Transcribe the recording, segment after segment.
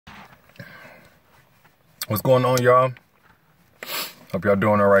What's going on, y'all? Hope y'all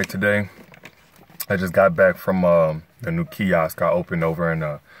doing all right today. I just got back from the new kiosk I opened over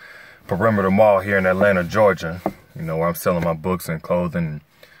in Perimeter Mall here in Atlanta, Georgia. You know, where I'm selling my books and clothing and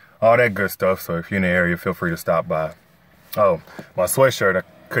all that good stuff. So if you're in the area, feel free to stop by. Oh, my sweatshirt, I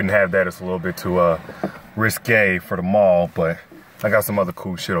couldn't have that. It's a little bit too risque for the mall, but I got some other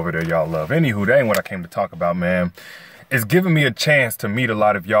cool shit over there y'all love. Anywho, that ain't what I came to talk about, man. It's giving me a chance to meet a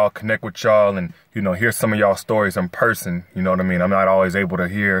lot of y'all, connect with y'all, and, you know, hear some of y'all stories in person. You know what I mean? I'm not always able to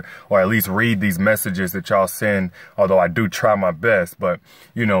hear or at least read these messages that y'all send, although I do try my best. But,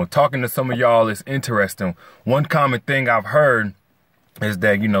 you know, talking to some of y'all is interesting. One common thing I've heard is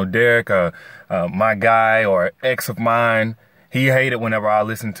that, you know, Derek, my guy or ex of mine, he hated whenever I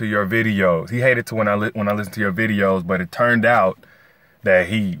listened to your videos. He hated when I listened to your videos, but it turned out that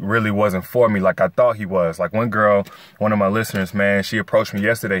he really wasn't for me like I thought he was. Like one girl, one of my listeners, man, she approached me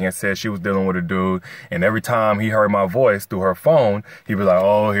yesterday and said she was dealing with a dude, and every time he heard my voice through her phone, he'd be like,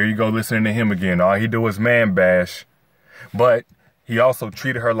 oh, here you go listening to him again. All he do is man bash. But he also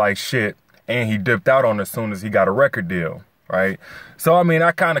treated her like shit, and he dipped out on her as soon as he got a record deal, right? So, I mean,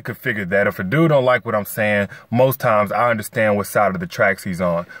 I kind of could figure that. If a dude don't like what I'm saying, most times I understand what side of the tracks he's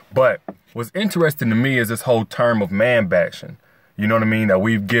on. But what's interesting to me is this whole term of man bashing. You know what I mean? That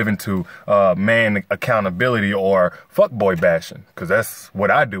we've given to man accountability or fuckboy bashing. Because that's what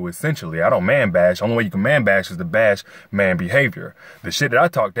I do, essentially. I don't man bash. The only way you can man bash is to bash man behavior. The shit that I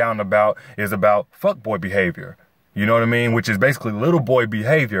talk down about is about fuckboy behavior. You know what I mean? Which is basically little boy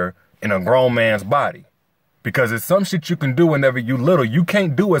behavior in a grown man's body. Because it's some shit you can do whenever you little, you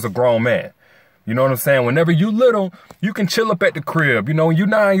can't do as a grown man. You know what I'm saying? Whenever you little, you can chill up at the crib. You know, when you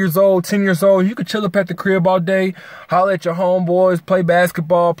 9 years old, 10 years old, you can chill up at the crib all day, holler at your homeboys, play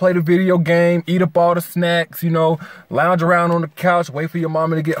basketball, play the video game, eat up all the snacks, you know, lounge around on the couch, wait for your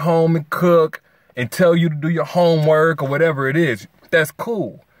mama to get home and cook and tell you to do your homework or whatever it is. That's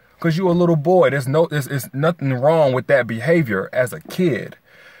cool. Because you're a little boy. There's nothing wrong with that behavior as a kid.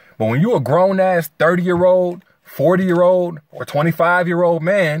 But when you're a grown-ass 30-year-old, 40-year-old, or 25-year-old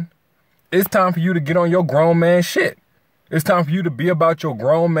man, it's time for you to get on your grown man shit. It's time for you to be about your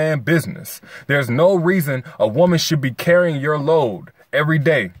grown man business. There's no reason a woman should be carrying your load every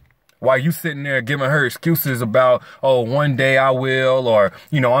day while you sitting there giving her excuses about, oh, one day I will, or,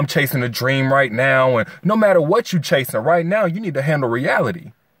 you know, I'm chasing a dream right now. And no matter what you're chasing right now, you need to handle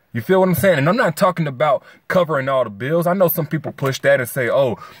reality. You feel what I'm saying? And I'm not talking about covering all the bills. I know some people push that and say,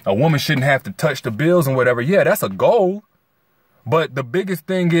 oh, a woman shouldn't have to touch the bills and whatever. Yeah, that's a goal. But the biggest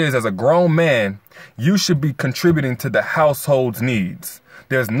thing is, as a grown man, you should be contributing to the household's needs.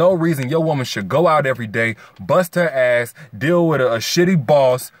 There's no reason your woman should go out every day, bust her ass, deal with a shitty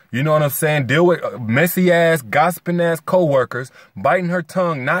boss, you know what I'm saying? Deal with messy ass, gossiping ass coworkers, biting her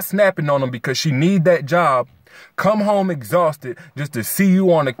tongue, not snapping on them because she need that job, come home exhausted just to see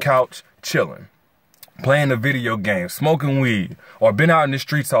you on the couch chilling, playing a video game, smoking weed, or been out in the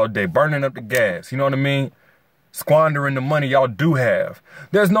streets all day, burning up the gas, you know what I mean? Squandering the money y'all do have.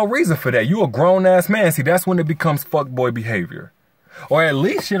 There's no reason for that. You a grown-ass man. See, that's when it becomes fuckboy behavior. Or at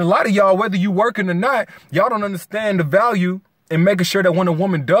least, shit, a lot of y'all, whether you working or not, y'all don't understand the value in making sure that when a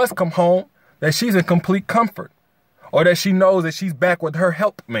woman does come home, that she's in complete comfort. Or that she knows that she's back with her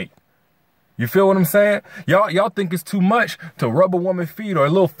helpmate. You feel what I'm saying? Y'all think it's too much to rub a woman's feet or a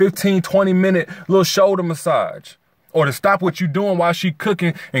little 15, 20-minute little shoulder massage. Or to stop what you're doing while she's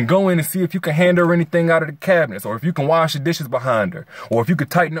cooking and go in and see if you can hand her anything out of the cabinets. Or if you can wash the dishes behind her. Or if you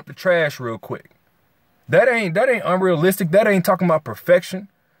could tighten up the trash real quick. That ain't unrealistic. That ain't talking about perfection.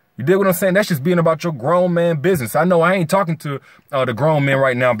 You dig what I'm saying? That's just being about your grown man business. I know I ain't talking to the grown men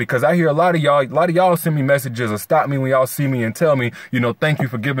right now because I hear a lot of y'all send me messages or stop me when y'all see me and tell me, you know, thank you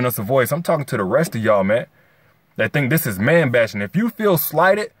for giving us a voice. I'm talking to the rest of y'all, man. That think this is man bashing. If you feel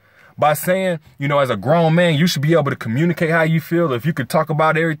slighted by saying, you know, as a grown man, you should be able to communicate how you feel. If you could talk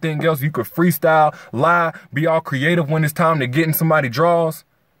about everything else, you could freestyle, lie, be all creative when it's time to get in somebody's draws,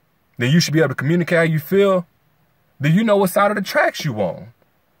 then you should be able to communicate how you feel. Then you know what side of the tracks you on.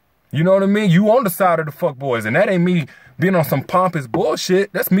 You know what I mean? You on the side of the fuckboys, and that ain't me being on some pompous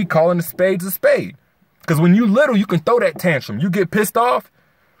bullshit. That's me calling the spades a spade. Because when you little, you can throw that tantrum. You get pissed off,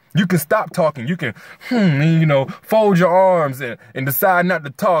 you can stop talking. You can, you know, fold your arms and decide not to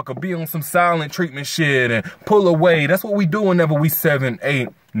talk or be on some silent treatment shit and pull away. That's what we do whenever we 7, 8,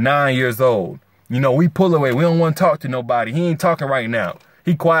 9 years old. You know, we pull away. We don't want to talk to nobody. He ain't talking right now.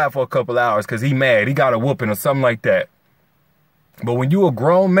 He quiet for a couple hours because he mad. He got a whooping or something like that. But when you a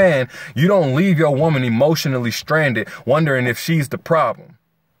grown man, you don't leave your woman emotionally stranded, wondering if she's the problem.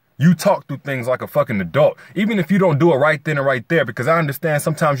 You talk through things like a fucking adult, even if you don't do it right then and right there, because I understand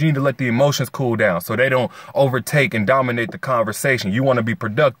sometimes you need to let the emotions cool down so they don't overtake and dominate the conversation. You want to be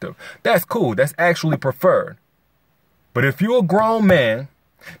productive. That's cool. That's actually preferred. But if you're a grown man,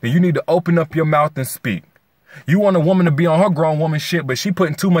 then you need to open up your mouth and speak. You want a woman to be on her grown woman shit, but she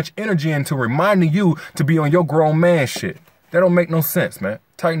putting too much energy into reminding you to be on your grown man shit. That don't make no sense, man.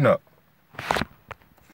 Tighten up.